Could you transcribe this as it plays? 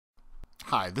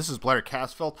Hi, this is Blair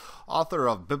Casfeld, author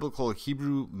of Biblical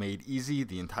Hebrew Made Easy,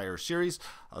 the entire series,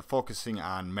 focusing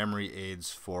on memory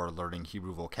aids for learning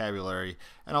Hebrew vocabulary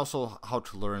and also how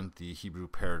to learn the Hebrew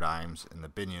paradigms in the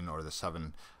binyan or the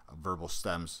 7 verbal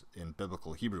stems in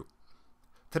Biblical Hebrew.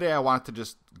 Today I want to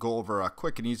just go over a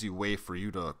quick and easy way for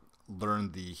you to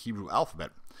learn the Hebrew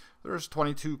alphabet. There's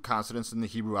 22 consonants in the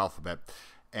Hebrew alphabet,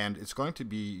 and it's going to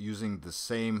be using the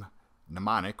same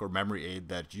mnemonic or memory aid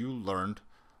that you learned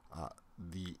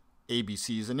the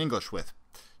ABCs in English with.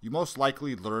 You most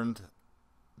likely learned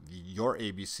your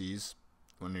ABCs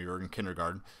when you were in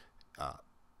kindergarten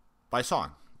by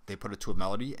song. They put it to a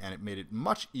melody, and it made it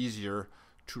much easier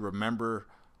to remember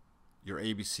your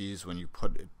ABCs when you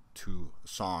put it to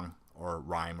song or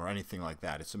rhyme or anything like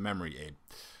that. It's a memory aid.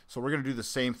 So we're going to do the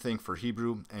same thing for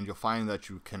Hebrew, and you'll find that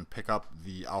you can pick up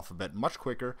the alphabet much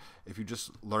quicker if you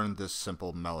just learn this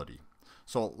simple melody.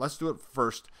 So let's do it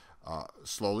first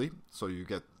slowly so you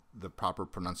get the proper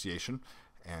pronunciation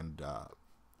and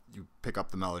you pick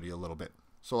up the melody a little bit.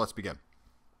 So let's begin.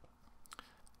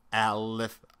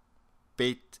 Aleph,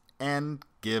 Bet, and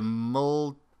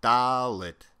Gimel,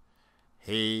 Dalet,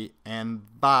 He and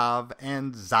Vav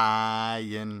and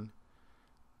Zayin,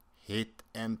 Het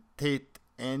and Tet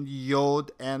and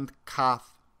Yod and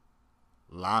Kaf,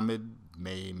 Lamed,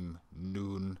 Mem,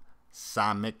 Nun,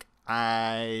 Samek,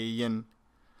 Ayin,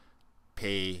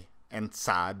 Pe and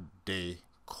Tzad, De,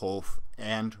 Kof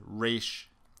and Resh,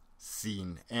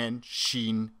 Sin and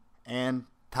Shin and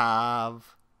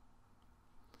Tav.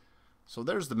 So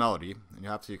there's the melody, and you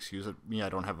have to excuse me, I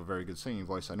don't have a very good singing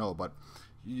voice, I know, but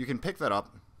you can pick that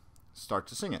up, start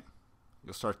to sing it.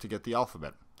 You'll start to get the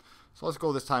alphabet. So let's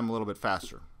go this time a little bit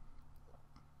faster.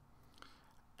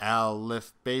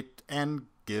 Aleph, Bet, and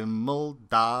Gimel,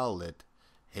 Dalet,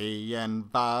 He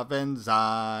and Vav and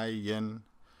Zayin,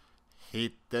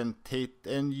 Het and Tet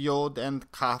and Yod and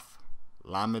Kaf,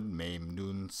 Lamed, Mem,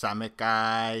 Nun, Samek,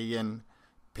 Ayin,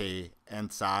 Pe and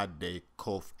Tzad, De,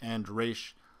 Kof and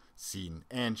Resh, Sin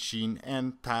and Shin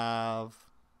and Tav.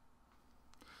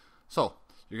 So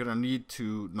you're going to need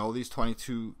to know these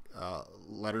 22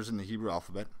 letters in the Hebrew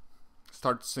alphabet.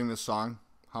 Start to sing this song,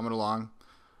 hum it along.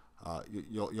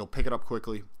 You'll pick it up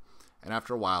quickly, and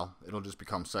after a while it'll just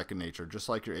become second nature, just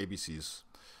like your ABCs.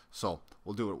 So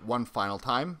we'll do it one final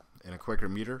time in a quicker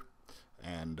meter,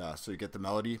 and so you get the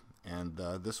melody, and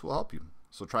this will help you.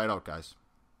 So try it out, guys.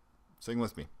 Sing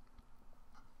with me.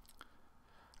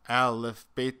 Aleph,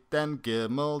 Bet, and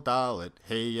Gimel, Dalet,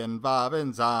 He and Vav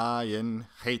and Zayin,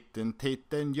 Het and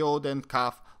Tet and Yod and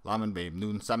Kaf, Lamed, Mem,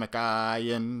 Nun, Samek,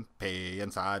 Ayin, Pe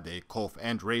and Tzad, De, Kof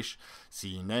and Resh,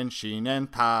 Sin and Shin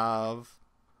and Tav.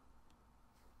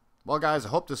 Well, guys, I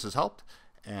hope this has helped,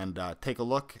 and take a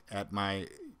look at my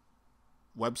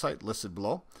website listed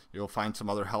below. You'll find some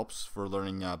other helps for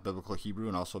learning Biblical Hebrew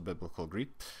and also Biblical Greek.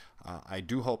 I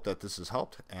do hope that this has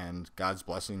helped, and God's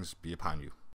blessings be upon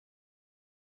you.